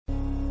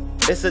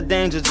It's a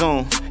danger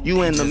zone.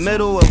 You in the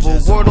middle of a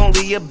war, don't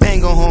leave your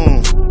banger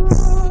home.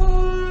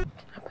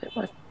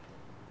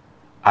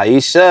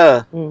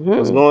 Ayesha,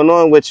 what's going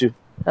on with you?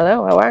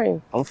 Hello, how are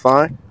you? I'm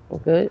fine. I'm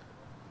good.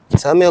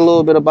 Tell me a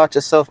little bit about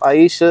yourself,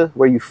 Ayesha.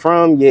 Where you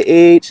from? Your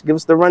age? Give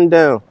us the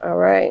rundown. All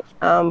right.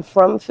 I'm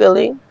from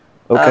Philly.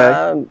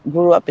 Okay.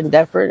 Grew up in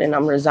Deptford, and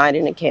I'm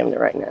residing in Camden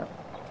right now.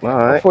 All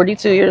right. I'm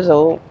 42 years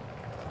old,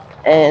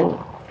 and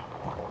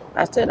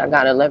that's it. I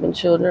got 11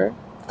 children.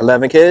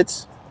 11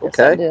 kids?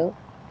 Okay. Yes, I do.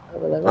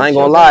 I ain't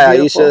gonna lie,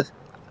 beautiful. Ayesha.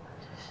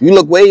 You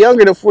look way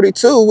younger than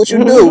 42. What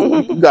you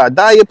do? You got a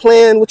diet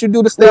plan? What you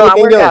do to stay No, I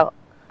looking work young? out.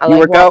 I You like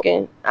work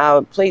walking.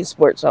 I played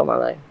sports all my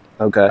life.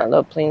 Okay. I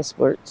love playing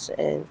sports,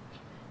 and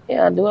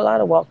yeah, I do a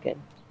lot of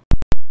walking.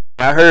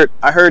 I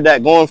heard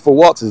that going for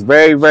walks is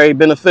very, very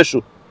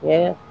beneficial.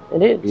 Yeah,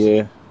 it is.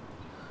 Yeah.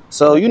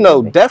 So, you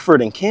know,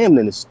 Deptford and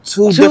Camden is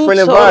two different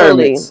totally.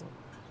 environments.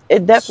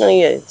 It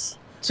definitely is.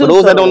 For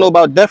those that don't know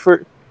about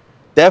Deptford,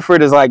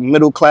 Deptford is like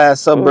middle class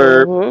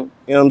suburb. You know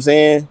what I'm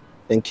saying?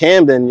 And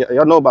Camden,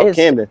 y'all know about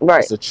Camden. Right.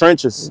 It's the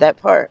trenches. That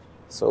part.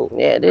 So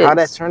yeah, it is. How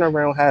that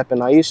turnaround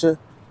happened, Ayesha?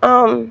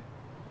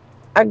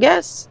 I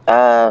guess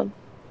how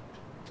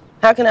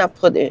can I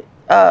put it?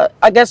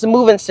 I guess the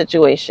moving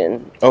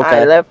situation.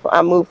 Okay.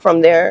 I moved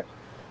from there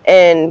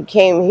and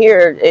came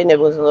here, and it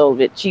was a little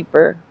bit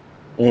cheaper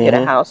to get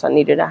a house. I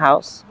needed a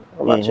house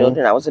for my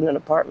children. I was in an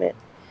apartment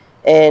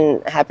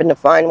and happened to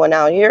find one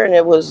out here, and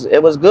it was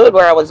good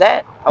where I was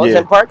at. I was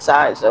in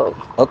Parkside, so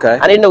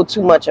I didn't know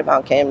too much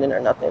about Camden or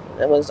nothing.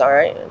 It was all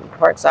right in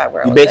Parkside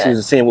where I was at. You basically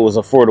was seeing what was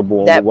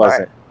affordable and what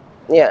wasn't.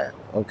 Yeah.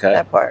 Okay.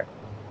 That part.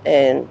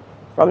 And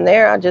from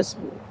there, I just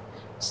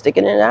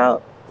sticking it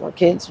out. My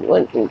kids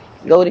went and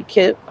go to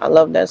KIPP. I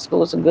love that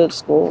school. It's a good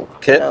school.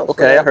 KIPP? You know,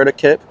 okay, I heard of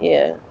KIPP.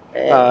 Yeah.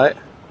 And all right.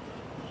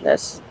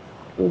 That's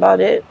about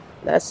it.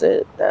 That's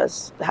it.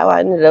 That's how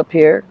I ended up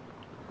here.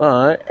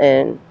 All right.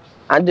 And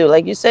I do,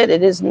 like you said,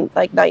 it isn't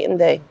like night and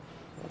day.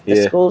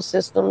 The school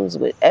systems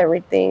with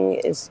everything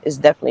is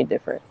definitely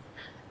different.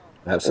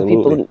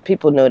 Absolutely. And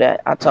people know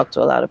that. I talk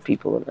to a lot of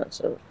people, and I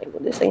say, well,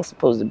 this ain't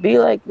supposed to be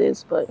like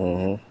this, but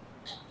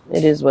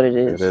it is what it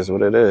is. It is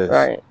what it is.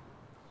 Right.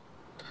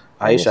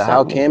 Ayesha,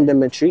 how Camden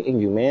been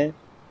treating you, man?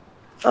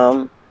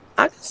 I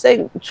can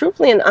say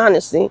truthfully and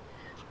honestly,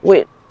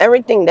 with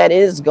everything that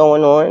is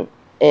going on,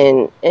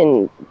 and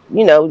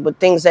you know, with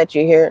things that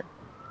you hear,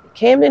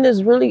 Camden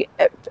is really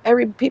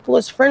people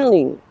is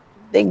friendly.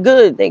 They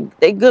good.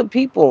 They good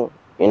people.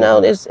 You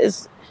know, it's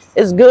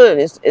good.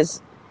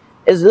 It's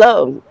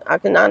love. I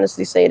can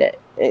honestly say that.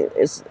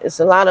 It's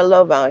a lot of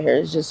love out here.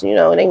 It's just, you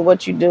know, it ain't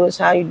what you do, it's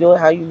how you do it,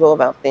 how you go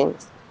about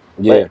things.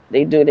 Yeah.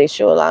 But they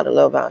show a lot of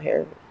love out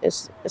here.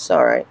 It's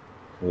all right.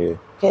 Yeah.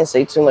 Can't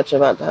say too much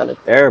about the other.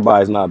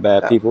 Everybody's not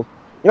bad people.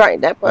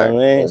 Right, that part. You know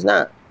what I mean? It's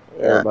not.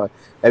 Everybody.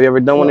 Have you ever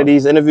done one of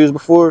these interviews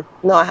before?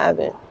 No, I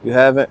haven't. You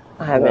haven't?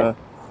 I haven't.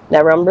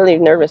 Never. I'm really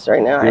nervous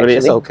right now. Really?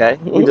 It's okay.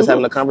 We're just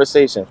having a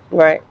conversation.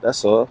 Right.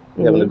 That's all.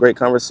 We're having a great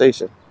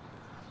conversation.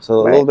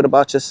 So a little bit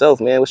about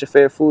yourself, man. What's your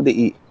favorite food to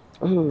eat?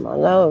 I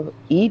love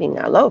eating.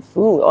 I love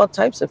food, all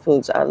types of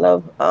foods. I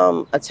love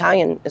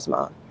Italian is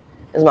my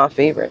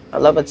favorite. I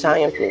love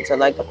Italian foods. I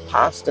like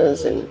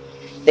pastas and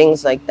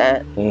things like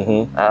that.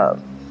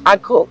 I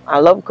cook. I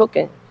love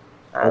cooking.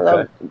 I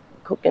love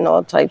cooking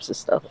all types of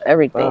stuff,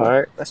 everything. All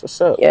right, that's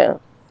what's up. Yeah,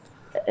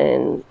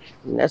 and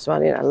that's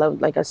why I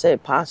love, like I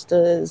said,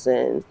 pastas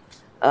and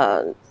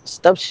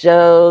stuffed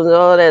shells,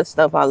 all that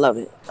stuff. I love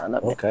it. I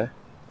love it. Okay.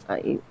 I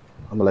eat.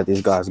 I'm gonna let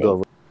these guys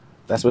go.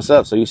 That's what's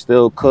up. So you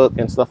still cook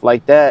and stuff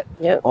like that.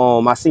 Yep.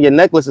 I see your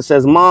necklace. It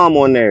says "Mom"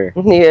 on there.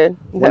 Yeah.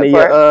 One of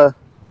your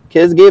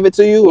kids gave it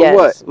to you, or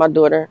what? Yes, my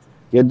daughter.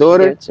 Your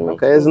daughter? Gave it to me.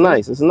 Okay, it's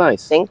nice. It's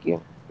nice. Thank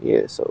you.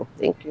 Yeah. So.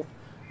 Thank you.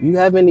 You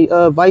have any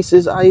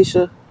vices,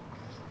 Ayesha?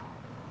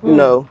 You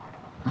know,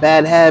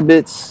 bad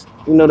habits.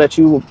 You know that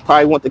you would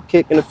probably want to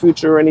kick in the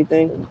future or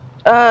anything.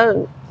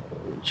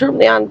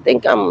 Truthfully, I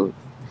think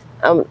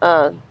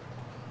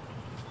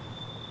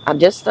I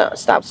just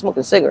stopped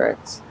smoking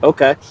cigarettes.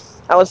 Okay.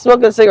 I was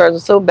smoking cigarettes. I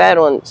was so bad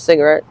on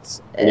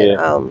cigarettes, and you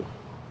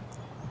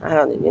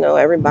know,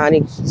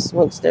 everybody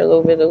smokes their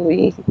little bit of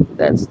weed.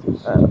 That's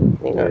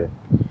you know,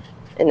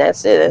 and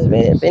that's it.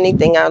 If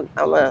anything,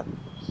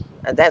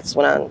 that's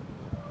when I'm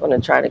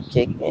gonna try to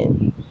kick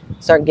and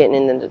start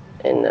getting in the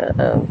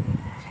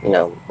you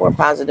know, more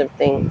positive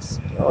things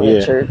on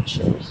the church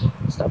and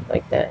stuff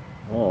like that.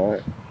 All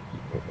right.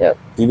 Yep.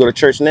 Do you go to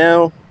church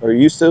now, or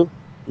used to?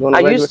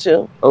 I used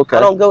to. Okay. I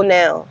don't go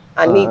now.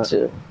 I need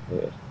to.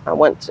 Yeah. I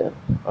want to.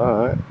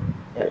 All right.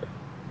 Yeah.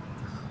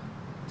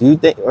 Do you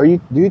think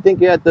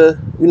you're at the,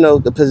 you know,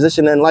 the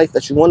position in life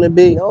that you want to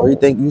be, or you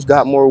think you've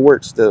got more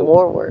work still?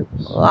 More work.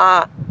 A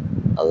lot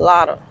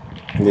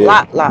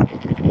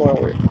more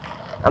work.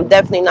 I'm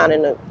definitely not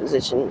in a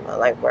position in my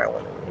life where I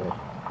want to be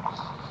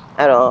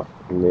at all.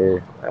 Yeah.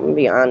 I'm gonna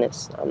be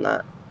honest. I'm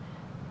not.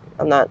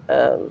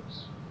 I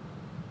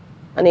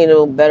need a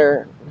little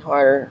better,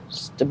 harder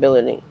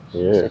stability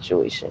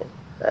situation.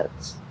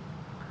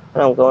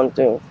 what I'm going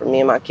through for me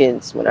and my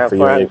kids. For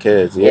you and your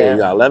kids. Yeah, you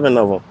got 11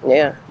 of them.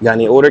 Yeah. You got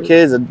any older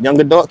kids, young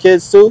adult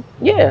kids too?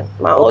 Yeah.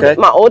 My Okay.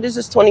 oldest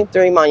is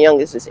 23. My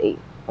youngest is 8.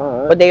 All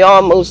right. But they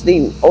all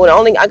mostly old.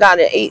 I got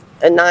an 8,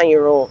 a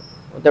 9-year-old.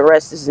 The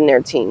rest is in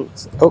their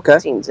teens. Okay.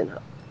 Teens and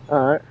up.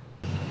 All right.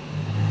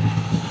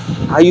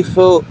 How you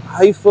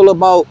feel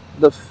about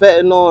the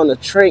fentanyl and the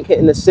trank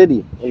hitting the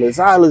city and the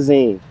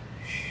xylazine?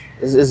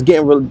 It's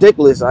getting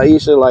ridiculous,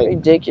 Ayesha. Like,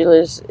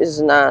 ridiculous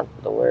is not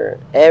the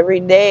word. Every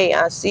day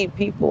I see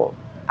people.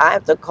 I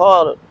have to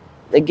call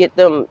to get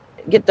them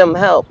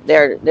help.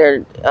 They're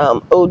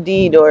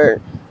OD'd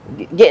or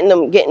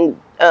getting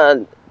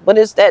what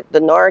is that? The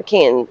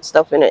Narcan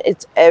stuff in it.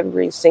 It's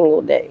every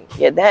single day.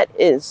 Yeah, that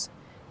is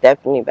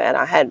definitely bad.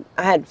 I had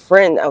a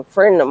friend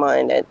of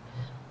mine that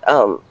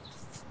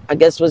I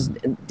guess was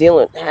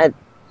had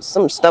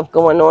some stuff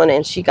going on,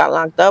 and she got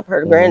locked up.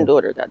 Her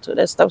granddaughter got to.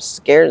 That stuff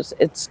scares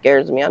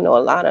me. I know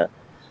a lot of,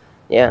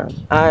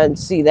 I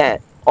see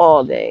that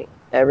all day,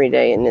 every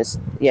day, and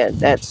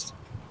that's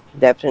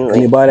definitely.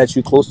 Anybody that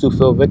you close to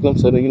fell victim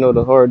to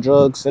the hard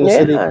drugs in the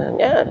city?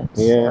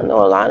 Yeah. I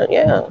know a lot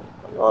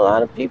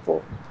of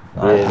people.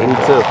 Me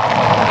too.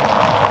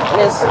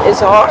 And it's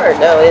hard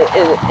though.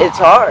 It's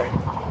hard.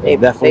 They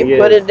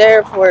put it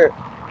there for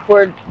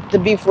to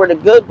be for the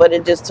good, but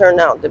it just turned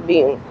out to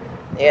be.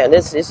 Yeah,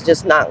 this is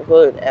just not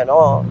good at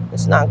all.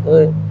 It's not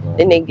good.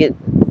 Then they get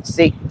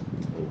sick,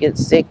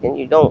 and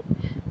you go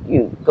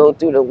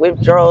through the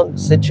withdrawal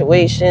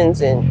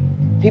situations,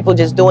 and people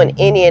just doing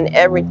any and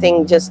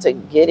everything just to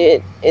get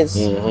it. It's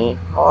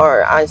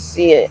hard. I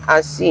see it.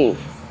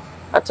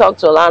 I talk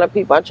to a lot of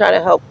people. I try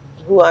to help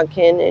who I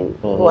can, and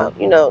who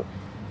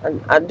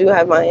I do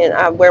have my hand.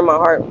 I wear my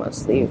heart on my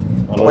sleeve.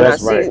 When I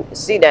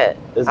see that,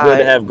 it's good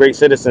to have great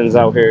citizens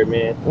out here,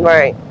 man.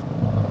 Right.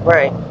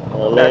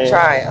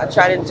 I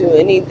try to do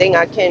anything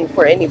I can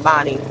for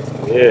anybody.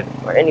 Yeah.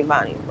 For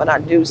anybody. But I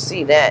do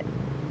see that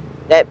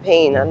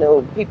pain. I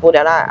know people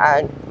that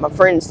my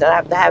friends that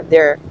have to have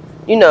their,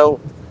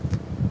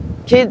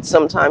 kids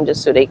sometimes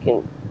just so they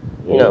can,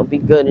 be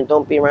good and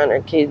don't be around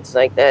their kids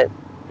like that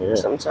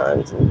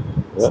sometimes and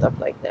stuff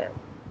like that.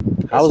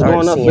 How was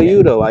growing up for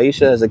you though,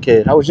 Ayesha, as a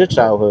kid? How was your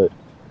childhood?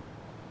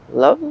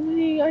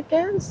 Lovely, I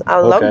guess. I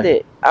loved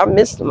it. I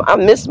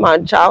missed my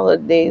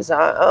childhood days.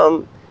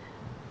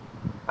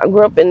 I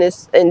grew up in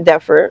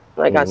Deptford,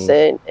 like I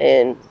said,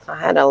 and I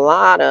had a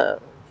lot of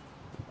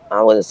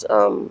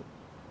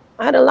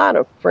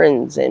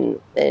friends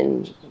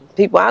and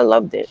people. I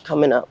loved it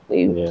coming up.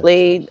 We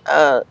played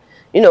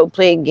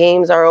played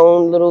games, our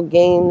own little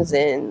games,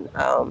 and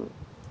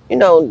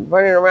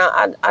running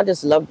around. I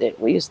just loved it.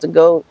 We used to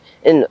go,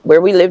 and where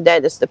we lived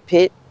at, it's the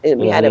pit. And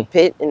we had a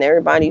pit, and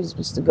everybody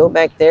used to go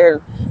back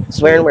there,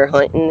 swearing we're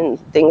hunting and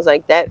things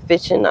like that.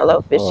 Fishing, I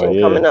love fishing.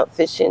 Coming up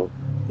fishing.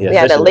 Yeah, we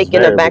had a lake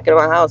in the back of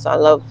our house. I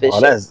love fishing. Oh,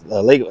 that's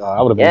a lake.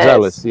 I would have been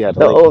jealous. Yeah,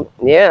 the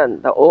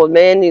old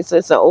man. Used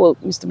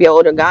to be an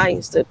older guy. He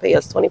used to pay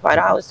us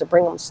 $25 to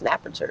bring him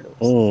snapper turtles.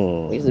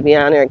 We used to be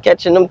down there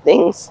catching them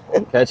things.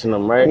 Catching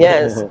them, right?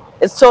 Yes,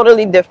 it's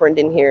totally different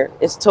in here.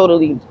 It's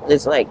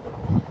like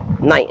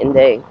night and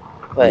day.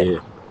 But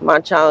my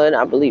childhood,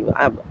 I believe,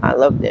 I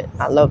loved it.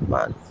 I loved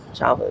my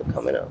childhood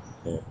coming up.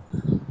 Yeah.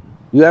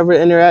 You ever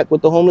interact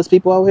with the homeless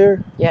people out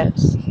here?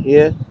 Yes.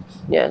 Yeah.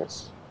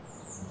 Yes.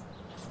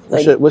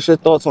 What's your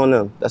thoughts on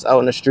them? That's out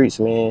in the streets,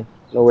 man.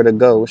 Nowhere to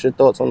go. What's your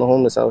thoughts on the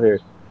homeless out here?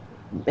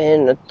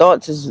 Man, the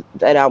thoughts is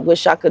that I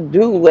wish I could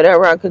do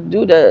whatever I could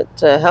do to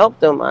help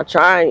them. I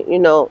try,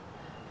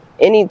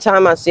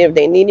 anytime I see if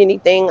they need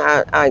anything,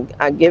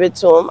 I give it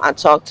to them. I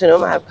talk to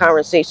them. I have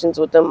conversations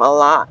with them a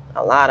lot.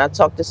 I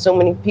talk to so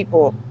many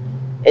people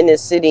in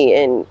this city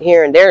and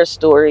hearing their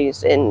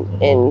stories and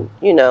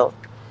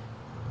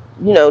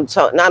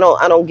talk. And I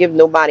don't give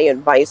nobody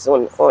advice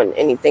on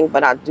anything,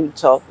 but I do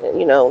talk,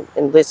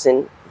 and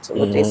listen to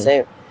what they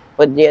say.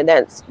 But yeah,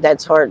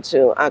 that's hard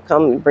too. I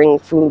come and bring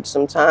food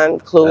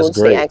sometimes, clothes.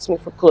 They ask me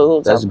for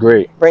clothes. That's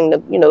great. Bring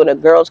the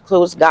girls'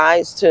 clothes,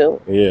 guys too.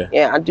 Yeah.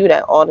 Yeah, I do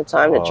that all the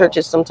time. The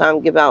churches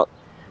sometimes give out,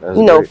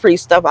 free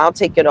stuff. I'll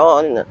take it all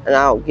and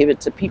I'll give it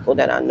to people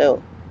that I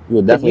know. You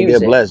will definitely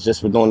get blessed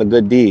just for doing the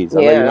good deeds. I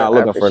know you're not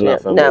looking for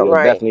nothing, but you'll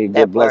definitely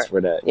get blessed for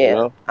that.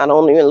 Yeah, I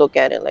don't even look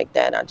at it like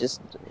that. I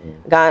just,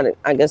 God,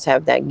 I guess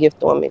have that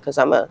gift on me because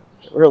I'm a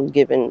real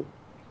giving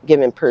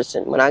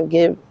person. When I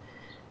give,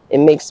 it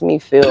makes me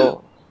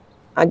feel,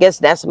 I guess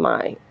that's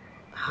my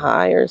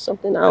high or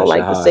something. I don't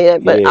like to say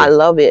that, but I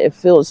love it. It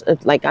feels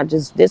like and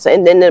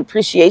then the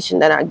appreciation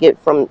that I get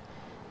from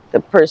the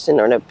person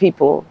or the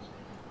people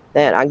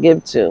that I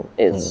give to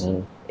is,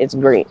 it's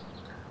great.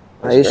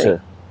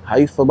 Ayesha, how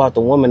you feel about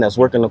the woman that's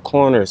working the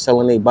corner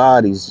selling their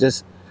bodies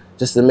just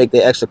to make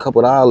their extra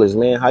couple dollars,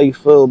 man? How you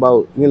feel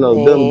about, them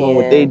doing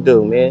what they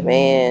do, man?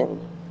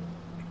 Man.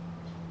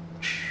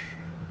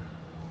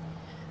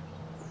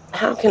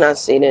 How can I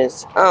say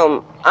this?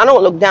 I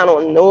don't look down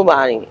on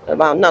nobody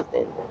about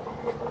nothing.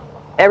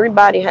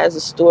 Everybody has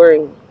a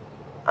story.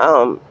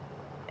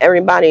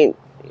 Everybody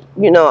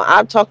you know,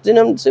 I've talked to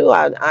them too.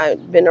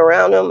 I've been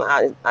around them.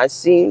 I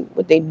see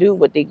what they do,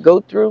 what they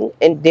go through,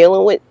 and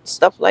dealing with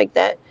stuff like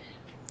that.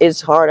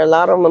 It's hard. A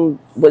lot of them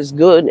was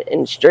good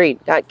and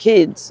straight, got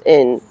kids,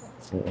 and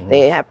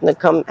they have to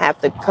come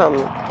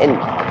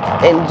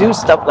and do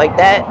stuff like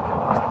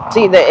that.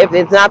 See that if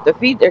it's not to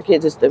feed their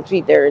kids, it's to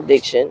feed their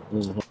addiction.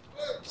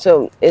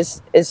 So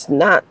it's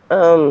not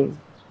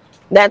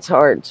that's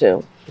hard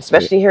too,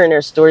 especially hearing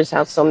their stories.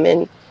 How some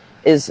men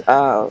is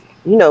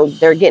you know,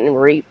 they're getting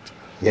raped.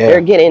 Yeah.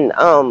 They're getting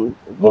you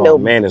know,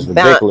 man, it's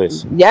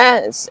ridiculous.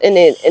 Yes, and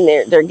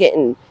they're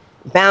getting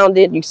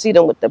bounded. You see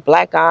them with the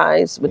black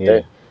eyes, with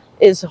the.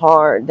 It's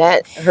hard.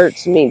 That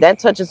hurts me. That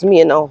touches me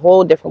in a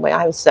whole different way.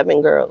 I have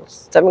 7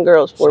 girls,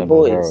 4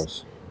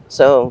 boys.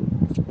 So,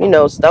 you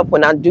know, stuff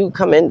when I do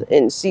come in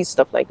and see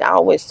stuff like that, I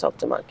always talk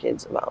to my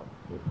kids about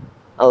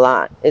a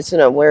lot. It's an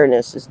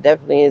awareness. It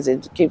definitely is.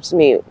 It keeps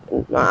me,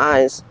 my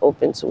eyes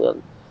open to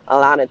a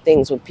lot of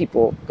things what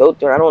people go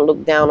through. I don't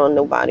look down on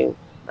nobody,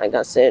 like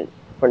I said,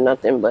 for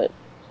nothing, but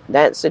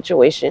that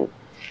situation,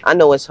 I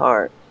know it's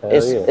hard.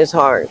 It's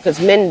hard because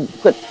men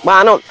put,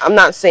 well, I'm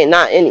not saying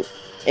not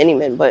any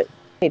men, but I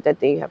hate that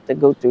they have to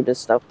go through the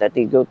stuff that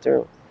they go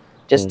through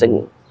just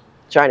to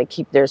try to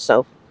keep their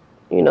self,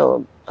 you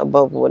know,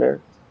 above water,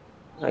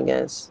 I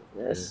guess.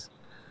 Yes.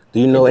 Do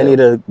you know any of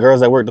the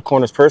girls that worked the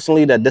corners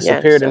personally that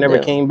disappeared and never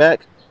came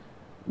back?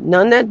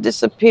 None that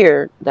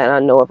disappeared that I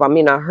know of. I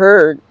mean, I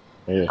heard,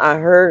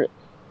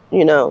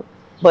 you know,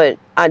 but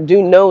I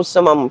do know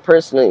some of them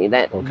personally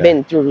that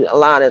been through a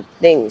lot of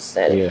things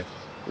that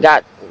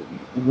got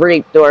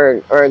raped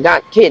or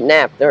got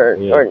kidnapped or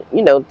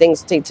you know,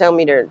 things they tell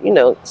me they're, you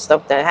know,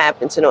 stuff that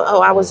happened to them.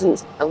 Oh, I was in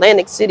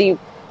Atlantic City.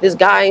 This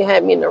guy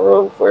had me in the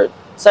room for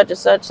such and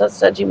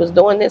such. He was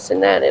doing this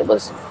and that.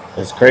 It's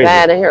crazy.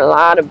 Bad to hear a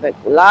lot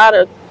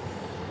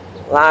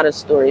of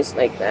stories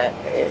like that.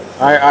 Man.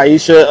 All right,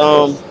 Ayesha,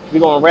 we're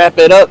gonna wrap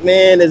it up,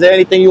 man. Is there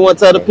anything you want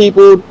to tell the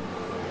people,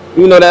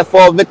 you know, that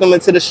fall victim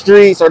into the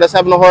streets or that's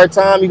having a hard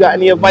time? You got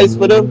any advice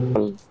for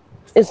them?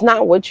 It's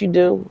not what you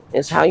do,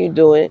 it's how you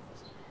do it.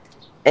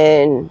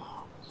 And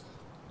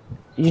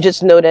you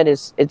just know that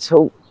it's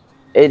hope.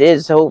 It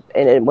is hope.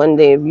 And then one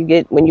day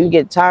when you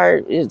get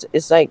tired,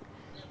 it's like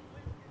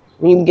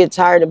when you get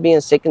tired of being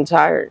sick and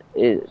tired,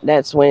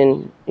 that's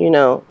when, you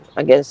know,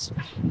 I guess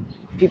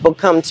people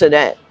come to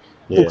that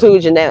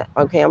conclusion that,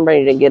 okay, I'm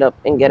ready to get up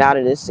and get out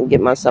of this and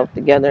get myself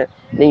together.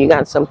 And then you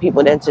got some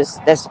people that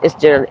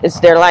it's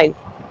their life.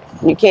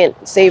 You can't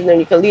save them.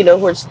 You can lead a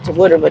horse to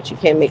water, but you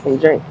can't make them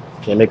drink.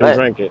 Can't make them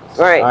drink it.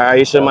 Right. All right,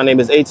 Ayesha, my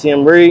name is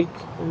ATM Tik.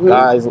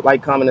 Guys,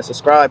 like, comment, and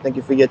subscribe. Thank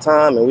you for your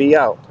time, and we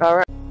out. All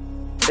right.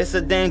 It's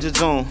a danger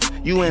zone.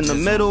 You in the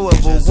middle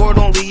of a war,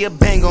 don't leave your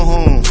banger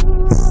home.